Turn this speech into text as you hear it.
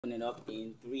Open it up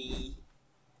in three,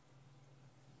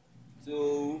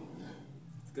 two.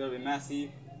 It's gonna be massive.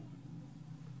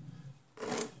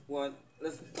 One.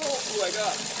 Let's go. Oh my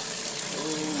god.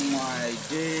 Oh my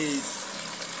days.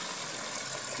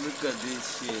 Look at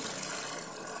this shit.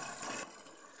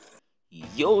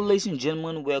 Yo, ladies and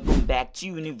gentlemen, welcome back to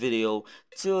a new video.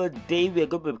 Today we are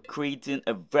going to be creating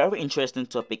a very interesting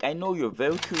topic. I know you're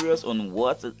very curious on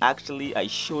what actually I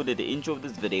showed at the intro of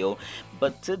this video,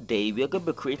 but today we are going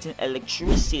to be creating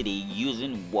electricity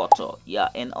using water. Yeah,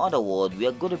 in other words, we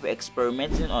are going to be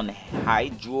experimenting on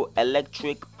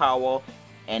hydroelectric power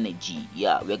energy.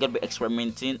 Yeah, we're going to be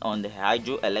experimenting on the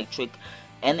hydroelectric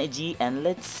energy, and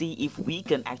let's see if we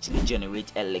can actually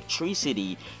generate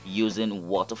electricity using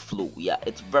water flow. Yeah,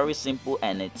 it's very simple,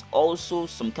 and it's also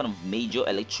some kind of major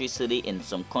electricity in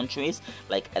some countries,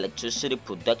 like electricity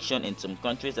production in some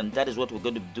countries, and that is what we're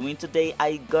going to be doing today.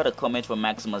 I got a comment from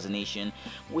Maximus Nation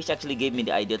which actually gave me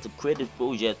the idea to create this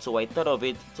project, so I thought of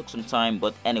it. Took some time,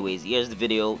 but anyways, here's the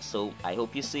video. So I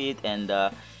hope you see it, and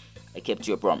I kept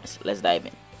your promise. Let's dive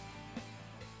in.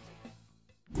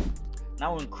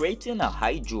 Now, in creating a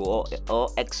hydro or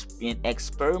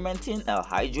experimenting a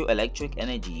hydroelectric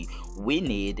energy, we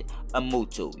need a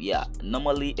motor. Yeah,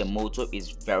 normally a motor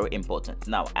is very important.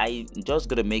 Now, I'm just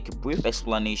gonna make brief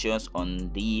explanations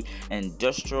on the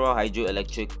industrial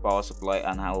hydroelectric power supply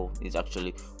and how it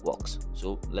actually works.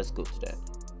 So let's go to that.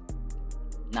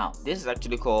 Now, this is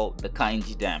actually called the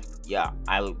Kainji Dam. Yeah,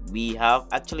 we have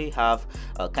a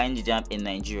Kainji Dam in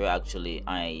Nigeria. Actually,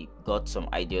 I got some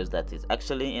ideas that is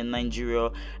actually in Nigeria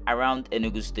around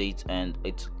Enugu State, and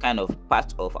it's kind of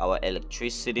part of our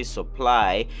electricity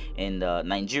supply in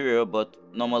Nigeria. But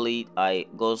normally, I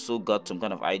also got some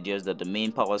kind of ideas that the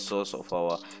main power source of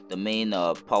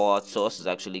power source is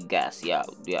actually gas. Yeah,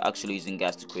 we are actually using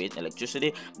gas to create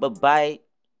electricity, but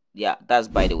that's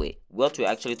by the way. What we're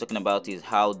actually talking about is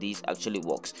how this actually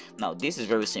works. Now, this is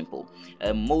very simple.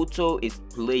 A motor is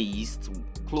placed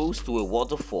close to a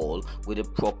waterfall with a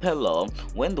propeller.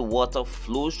 When the water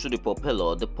flows through the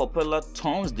propeller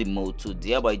turns the motor,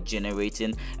 thereby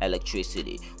generating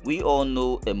electricity. We all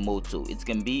know a motor. It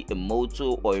can be a motor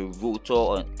or a rotor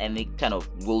or any kind of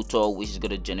rotor which is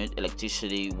going to generate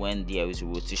electricity when there is a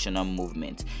rotational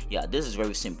movement. Yeah, this is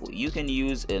very simple. You can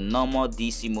use a normal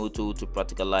DC motor to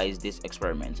practicalize this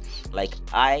experiment, like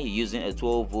I using a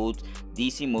 12-volt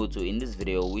DC motor in this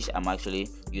video, which I'm actually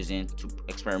using to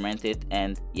experiment it.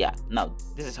 And yeah, now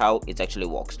this is how it actually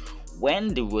works.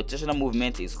 When the rotational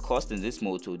movement is caused in this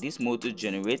motor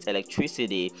generates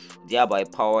electricity, thereby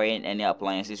powering any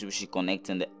appliances which you connect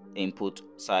in the input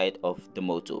side of the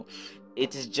motor.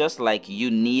 It is just like you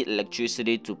need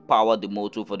electricity to power the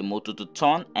motor for the motor to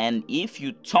turn, and if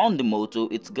you turn the motor,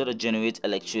 it's gonna generate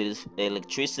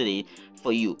electricity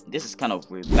for you. This is kind of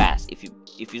reverse. If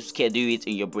you schedule it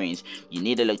in your brains, you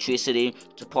need electricity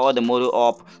to power the motor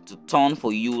up to turn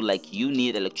for you, like you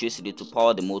need electricity to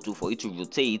power the motor for it to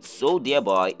rotate. So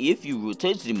thereby, if you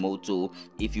rotate the motor,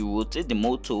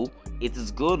 it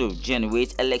is going to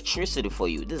generate electricity for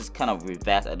you. This is kind of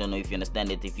reverse. I don't know if you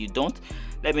understand it. If you don't,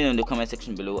 let me know in the comment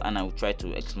section below and I will try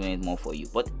to explain it more for you.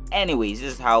 But anyways,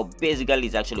 this is how basically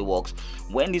it actually works.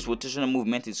 When this rotational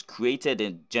movement is created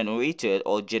and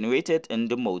generated in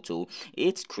the motor,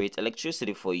 it creates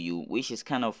electricity for you, which is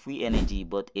kind of free energy,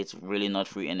 but it's really not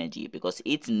free energy because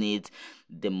it needs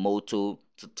the motor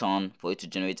to turn for it to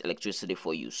generate electricity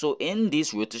for you. So in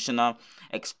this rotational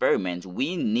experiment,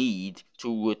 we need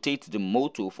to rotate the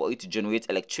motor for it to generate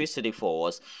electricity for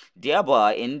us.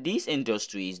 Thereby, in these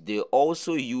industries, they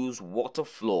also use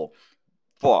waterfall.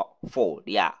 Waterfall.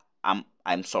 Yeah,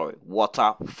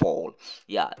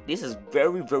 this is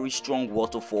very strong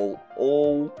waterfall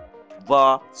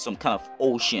over some kind of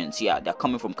oceans. Yeah, they're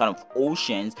coming from kind of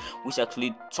oceans, which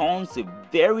actually turns a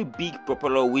very big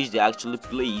propeller which they actually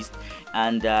placed,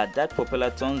 and that propeller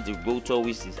turns the rotor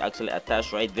which is actually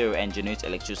attached right there and generates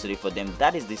electricity for them.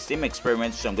 That is the same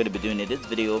experiment which I'm going to be doing in this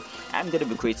video. I'm going to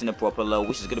be creating a propeller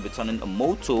which is going to be turning a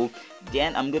motor.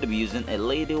 Then I'm going to be using a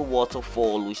little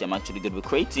waterfall which I'm actually going to be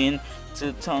creating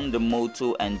to turn the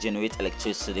motor and generate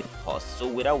electricity for us. So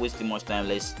without wasting much time,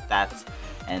 let's start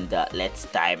and let's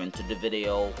dive into the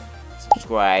video.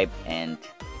 Subscribe, and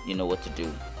you know what to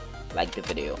do. Like the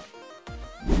video.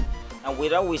 And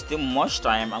without wasting much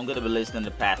time, I'm going to be listing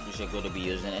the path which we're going to be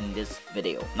using in this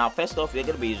video. Now, first off, we're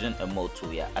going to be using a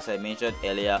motor. Yeah, as I mentioned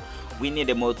earlier, we need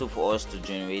a motor for us to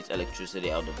generate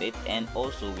electricity out of it, and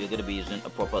also we're going to be using a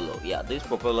propeller. Yeah, this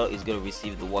propeller is going to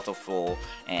receive the water flow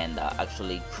and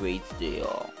actually create the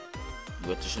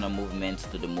rotational movements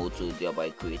to the motor, thereby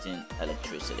creating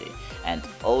electricity. And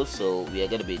also we are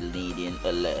going to be needing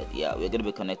a LED. Yeah, we're going to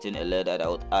be connecting a LED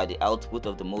at the output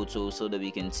of the motor so that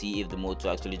we can see if the motor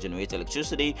actually generates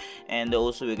electricity. And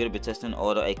also we're going to be testing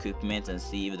other equipment and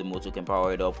see if the motor can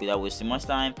power it up. Without wasting much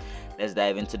time, let's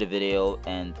dive into the video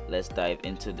and let's dive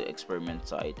into the experiment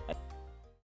side.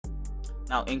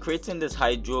 Now, in creating this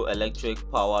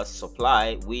hydroelectric power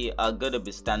supply, we are going to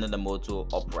be standing the motor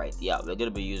upright. Yeah, we're going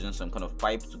to be using some kind of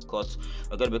pipe to cut.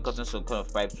 We're going to be cutting some kind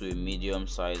of pipe to a medium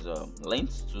size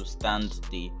length to stand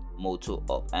the motor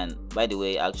up. And by the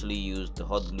way, I actually used the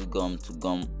hot glue gum to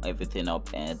gum everything up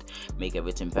and make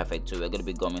everything perfect. So we're going to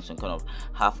be gumming some kind of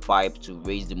half pipe to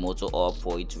raise the motor up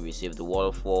for it to receive the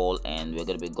waterfall, and we're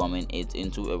going to be gumming it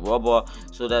into a rubber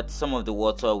so that some of the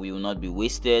water will not be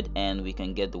wasted and we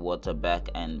can get the water back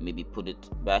and maybe put it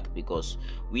back, because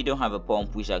we don't have a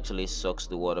pump which actually sucks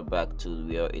the water back to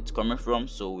where it's coming from.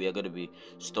 So we are going to be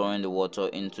storing the water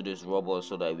into this rubber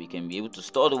so that we can be able to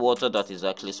store the water that is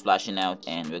actually splashing out,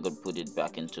 and we're going to put it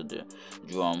back into the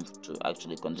drum to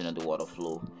actually continue the water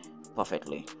flow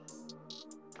perfectly.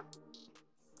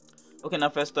 Okay, now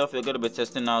first off, we're going to be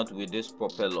testing out with this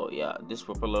propeller. Yeah, this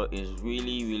propeller is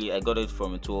really, I got it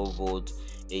from a 12-volt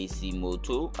AC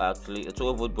motor, actually a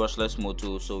 12-volt brushless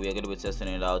motor. So we are going to be testing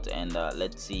it out, and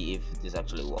let's see if this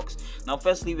actually works. Now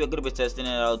firstly, we're going to be testing it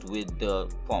out with the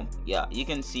pump. Yeah, you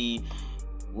can see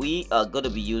we are going to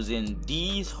be using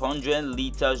these 100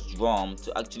 liters drum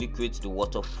to actually create the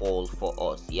waterfall for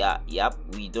us. Yep,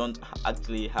 we don't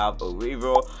actually have a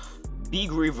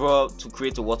big river to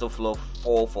create a water flow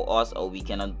for us, or we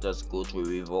cannot just go to a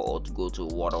river or to go to a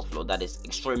water flow. That is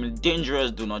extremely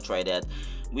dangerous. Do not try that.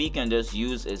 We can just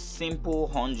use a simple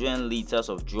 100 liters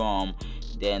of drum,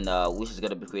 then which is going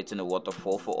to be creating a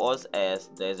waterfall for us, as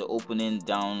there's an opening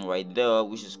down right there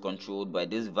which is controlled by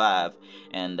this valve,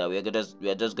 and we are just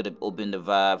going to open the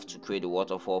valve to create a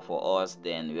waterfall for us.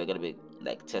 Then we're going to be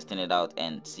like testing it out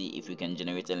and see if we can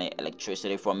generate any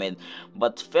electricity from it.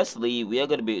 But firstly, we are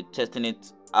going to be testing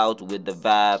it out with the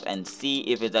valve and see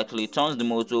if it actually turns the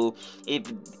motor.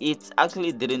 If it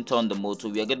actually didn't turn the motor,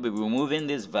 we are going to be removing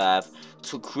this valve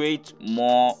to create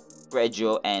more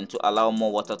pressure and to allow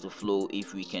more water to flow.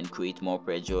 If we can create more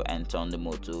pressure and turn the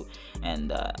motor,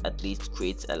 and at least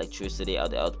create electricity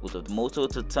at the output of the motor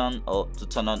to turn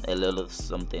on a little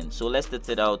something. So let's test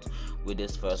it out with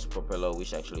this first propeller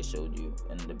which I actually showed you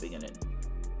in the beginning.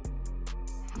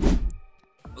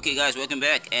 Okay guys, welcome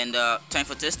back, and time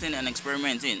for testing and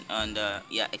experimenting. And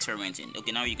yeah, experimenting.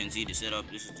 Okay, now you can see the setup.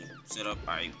 This is the setup.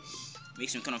 I make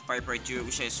some kind of pipe right here,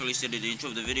 which I solely said in the intro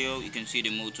of the video. You can see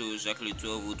the motor is actually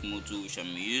 12-volt motor which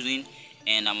I'm using,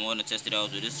 and I'm going to test it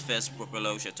out with this first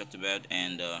propeller which I talked about.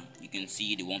 And you can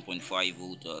see the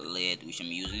 1.5-volt LED which I'm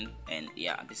using, and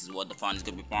yeah, this is what the fan is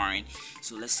going to be powering.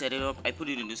 So let's set it up. I put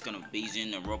it in this kind of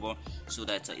basin and rubber so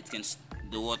that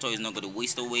the water is not going to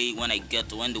waste away. When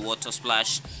the water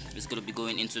splash, it's going to be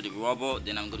going into the rubber,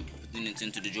 then I'm going to be putting it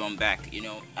into the drum back. You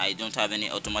know, I don't have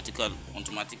any automatic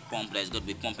pump that's going to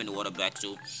be pumping the water back,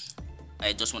 so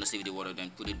I just want to save the water,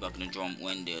 then put it back in the drum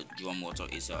when the drum water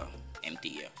is empty.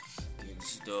 Yeah, okay,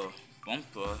 this is the pump.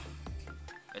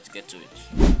 Let's get to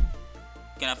it.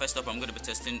 Okay, now first up, I'm going to be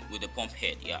testing with the pump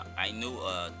head. Yeah, I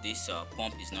know this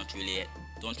pump is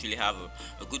don't really have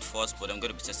a good force, but I'm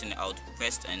going to be testing it out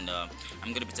first, and I'm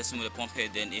going to be testing with the pump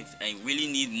head. Then if I really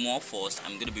need more force,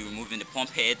 I'm going to be removing the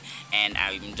pump head, and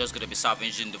I'm just going to be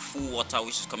salvaging the full water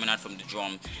which is coming out from the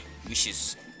drum,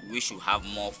 which will have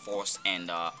more force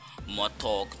and more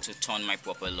torque to turn my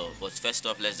propeller. But first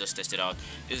off, let's just test it out.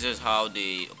 This is how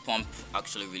the pump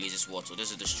actually releases water.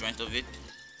 This is the strength of it.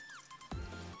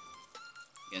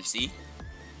 You can see,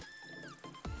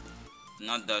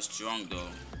 not that strong though,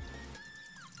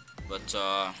 but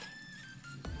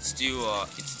it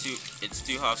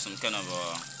still has some kind of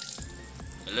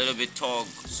a little bit torque.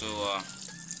 So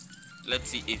let's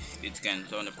see if it can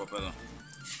turn the propeller.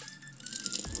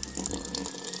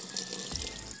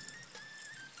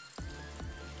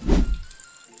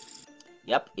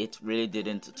 Yep, it really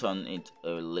didn't turn it a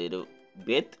little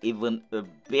bit, even a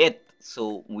bit.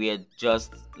 So we are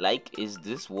just like, is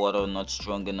this water not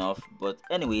strong enough? But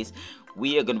anyways,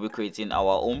 we are going to be creating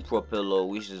our own propeller,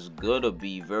 which is going to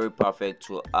be very perfect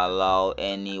to allow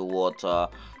any water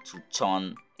to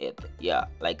turn it. Yeah,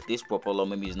 like this propeller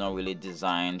maybe is not really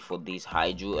designed for this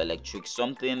hydroelectric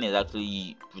something. It's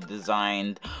actually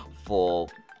designed to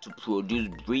produce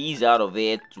breeze out of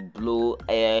it, to blow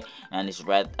air, and it's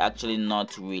actually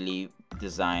not really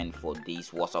designed for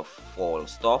this waterfall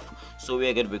stuff. So we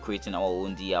are going to be creating our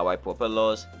own DIY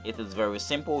propellers. It is very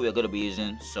simple. We are going to be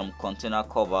using some container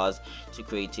covers to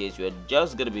create it. We are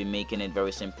just going to be making it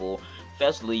very simple.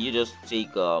 Firstly, you just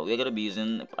take we're going to be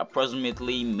using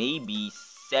approximately maybe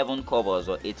 7 covers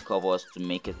or 8 covers to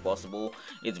make it possible.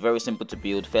 It's very simple to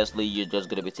build. Firstly, you're just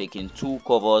going to be taking 2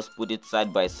 covers, put it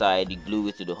side by side, you glue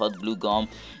it to the hot glue gun.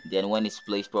 Then when it's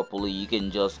placed properly, you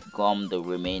can just gum the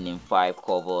remaining 5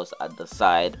 covers at the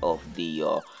side of the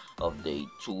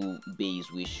 2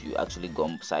 bays, which you actually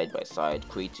gum side by side,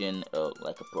 creating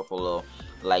like a propeller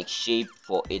like shape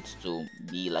for it to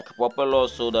be like a propeller,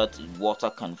 so that water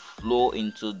can flow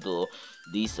into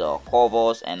these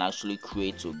covers and actually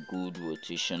create a good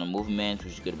rotational movement,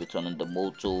 which is going to be turning the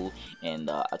motor and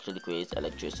actually creates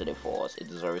electricity for us.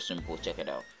 It is very simple. Check it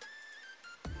out.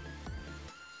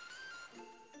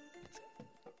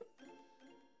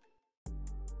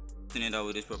 It out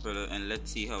with this propeller and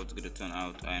let's see how it's going to turn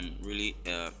out. I'm really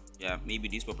yeah, maybe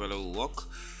this propeller will work.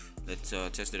 Let's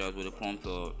test it out with a pump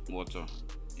water,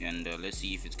 and let's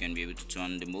see if it can be able to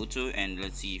turn the motor, and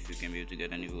let's see if we can be able to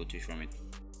get any voltage from it.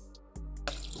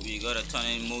 We got a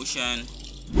turning motion,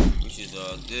 which is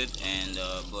good, and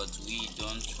but we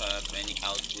don't have any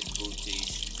output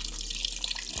voltage.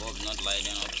 Bulb not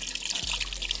lighting up.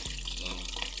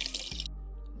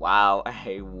 Wow,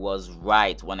 I was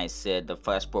right when I said the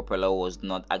first propeller was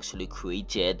not actually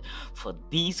created for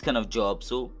these kind of jobs.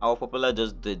 So our propeller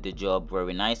just did the job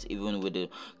very nice, even with the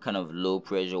kind of low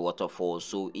pressure waterfall.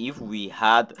 So if we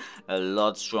had a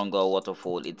lot stronger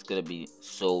waterfall, it's gonna be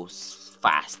so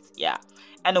fast. Yeah.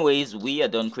 Anyways, we are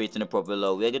done creating a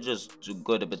propeller. We're just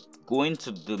going to go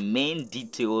into the main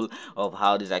detail of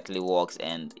how this actually works,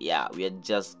 and yeah, we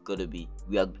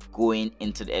are going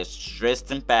into the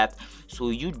interesting part.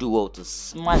 So you do well to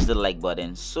smash the like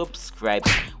button, subscribe.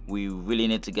 We really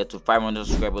need to get to 500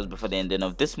 subscribers before the ending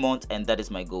of this month, and that is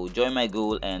my goal. Join my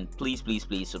goal, and please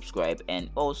subscribe,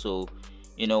 and also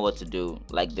you know what to do,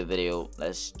 like the video.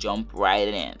 Let's jump right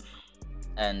in.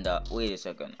 And wait a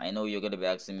second, I know you're gonna be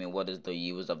asking me what is the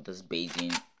use of this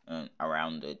basin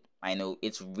around it. I know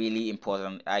it's really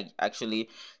important. I actually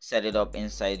set it up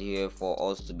inside here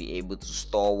for us to be able to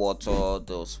store water.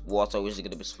 Those water which is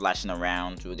gonna be splashing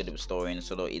around, we're gonna be storing,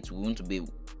 so that it won't be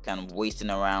kind of wasting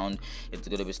around. It's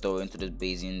gonna be stored into this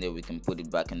basin, that we can put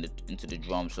it back into the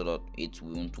drum so that it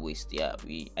won't waste. Yeah,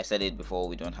 I said it before,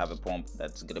 we don't have a pump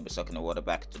that's gonna be sucking the water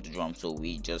back to the drum, so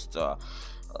we just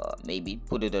maybe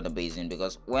put it in a basin,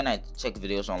 because when I checked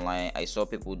videos online, I saw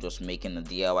people just making a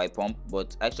DIY pump,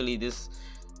 but actually this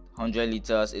 100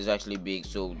 liters is actually big,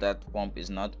 so that pump is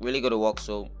not really gonna work.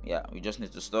 So yeah, we just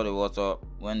need to store the water.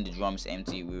 When the drum is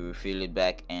empty, we refill it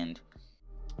back. And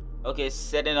okay,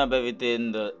 setting up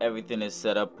everything, everything is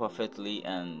set up perfectly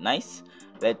and nice.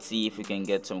 Let's see if we can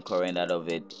get some current out of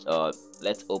it.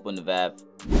 Let's open the valve.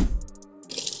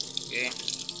 Okay.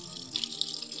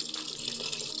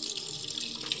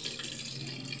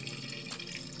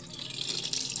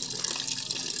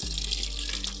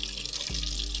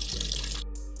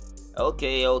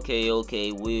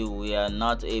 Okay, we are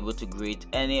not able to create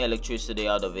any electricity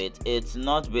out of it. It's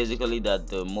not basically that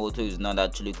the motor is not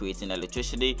actually creating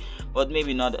electricity, but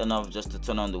maybe not enough just to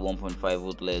turn on the 1.5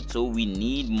 volt LED. So we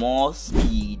need more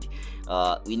speed.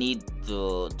 We need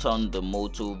to turn the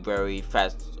motor very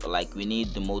fast, like we need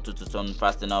the motor to turn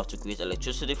fast enough to create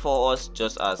electricity for us,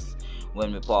 just as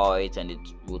when we power it and it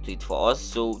rotates for us.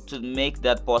 So to make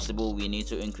that possible, we need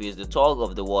to increase the torque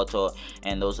of the water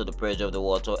and also the pressure of the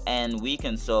water, and we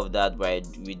can solve that by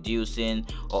reducing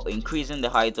or increasing the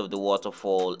height of the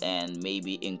waterfall, and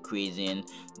maybe increasing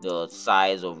the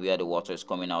size of where the water is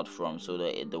coming out from, so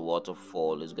that the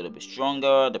waterfall is going to be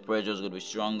stronger, the pressure is going to be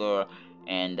stronger,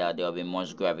 and there will be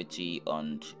much gravity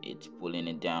on it, pulling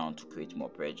it down to create more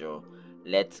pressure.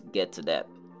 Let's get to that.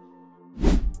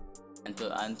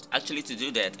 And actually, to do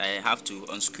that, I have to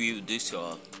unscrew this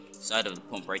side of the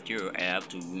pump right here. I have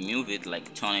to remove it,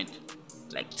 like turn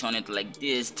it like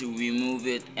this to remove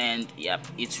it, and yeah,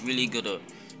 it's really gonna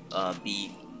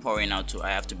be pouring out, so I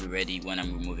have to be ready when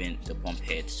I'm removing the pump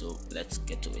head. So let's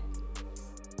get to it.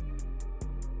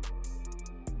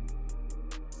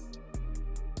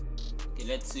 Okay,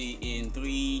 let's see in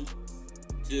 3,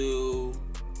 2.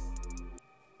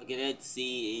 Okay, let's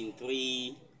see in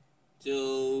 3,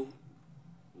 2,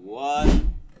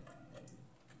 1.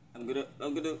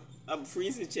 I'm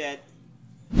freezing, chat.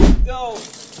 Go!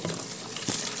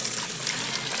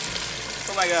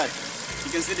 Oh my god,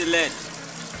 you can see the LED.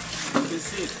 You can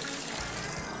see it.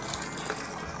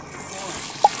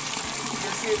 You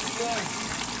can see it going.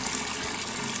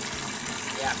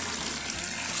 Yeah.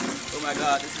 Oh my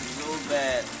god, this is so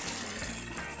bad.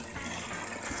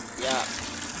 Yeah,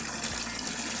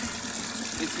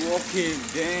 it's working.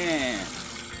 Damn.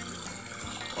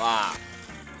 Wow.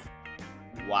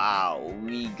 Wow,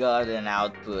 we got an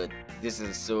output. This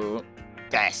is so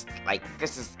best. Like,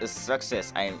 this is a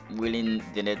success. I really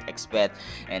didn't expect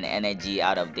an energy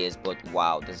out of this, but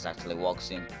wow, this actually works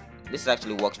in. This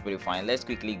actually works pretty fine. Let's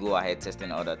quickly go ahead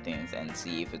testing other things and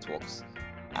see if it works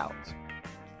out.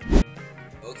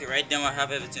 Okay, right now I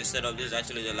have everything set up. This is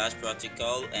actually the last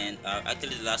practical and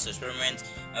actually the last experiment.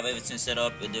 I have everything set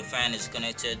up. The fan is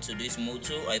connected to this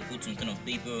motor. I put some kind of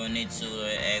paper on it so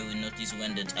I will notice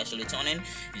when it's actually turning.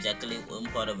 It's actually one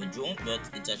part of a drone, but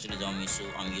it's actually dummy, so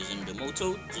I'm using the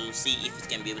motor to see if it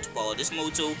can be able to power this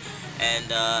motor. And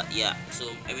yeah, so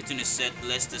everything is set.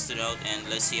 Let's test it out and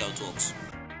let's see how it works.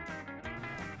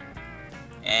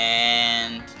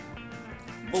 And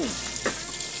boom.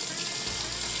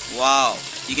 Wow,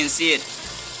 you can see it.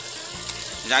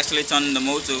 It's actually turning the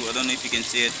motor. I don't know if you can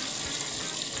see it.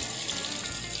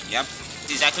 Yep,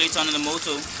 it's actually turning the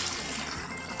motor.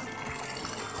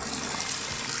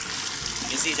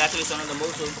 You see, it's actually turning the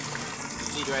motor. You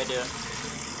see it right there.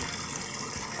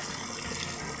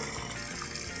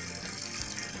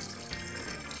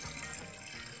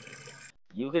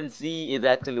 You can see it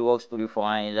actually works pretty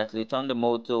fine. It actually turned the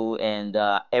motor and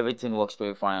everything works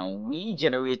pretty fine. We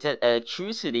generated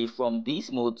electricity from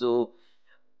this motor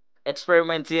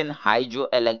experimenting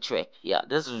hydroelectric. Yeah,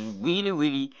 this is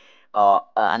really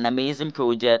an amazing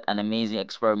project, an amazing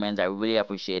experiment. I really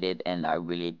appreciate it, and I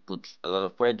really put a lot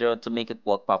of pressure to make it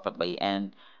work perfectly.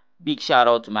 And big shout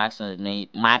out to Max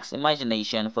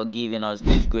Imagination for giving us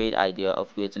this great idea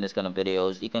of creating this kind of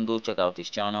videos. You can go check out his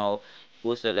channel.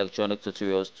 Post electronic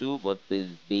tutorials too, but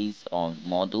based on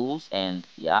models and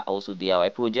yeah, also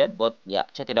DIY project. But yeah,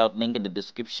 check it out. Link in the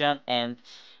description. And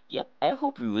yeah, I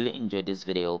hope you really enjoyed this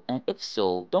video, and if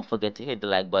so, don't forget to hit the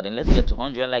like button. Let's get to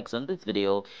 100 likes on this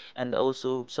video, and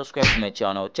also subscribe to my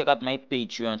channel. Check out my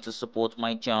Patreon to support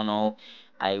my channel.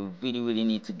 I really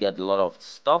need to get a lot of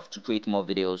stuff to create more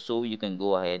videos, so you can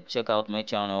go ahead, check out my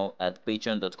channel at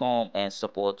patreon.com and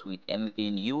support with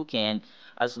anything you can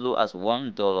as low as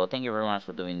 $1. Thank you very much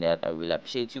for doing that. I really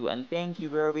appreciate you, and thank you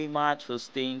very much for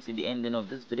staying to the ending of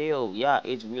this video. Yeah,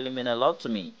 it really meant a lot to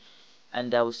me,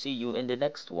 and I will see you in the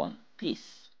next one.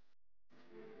 Peace.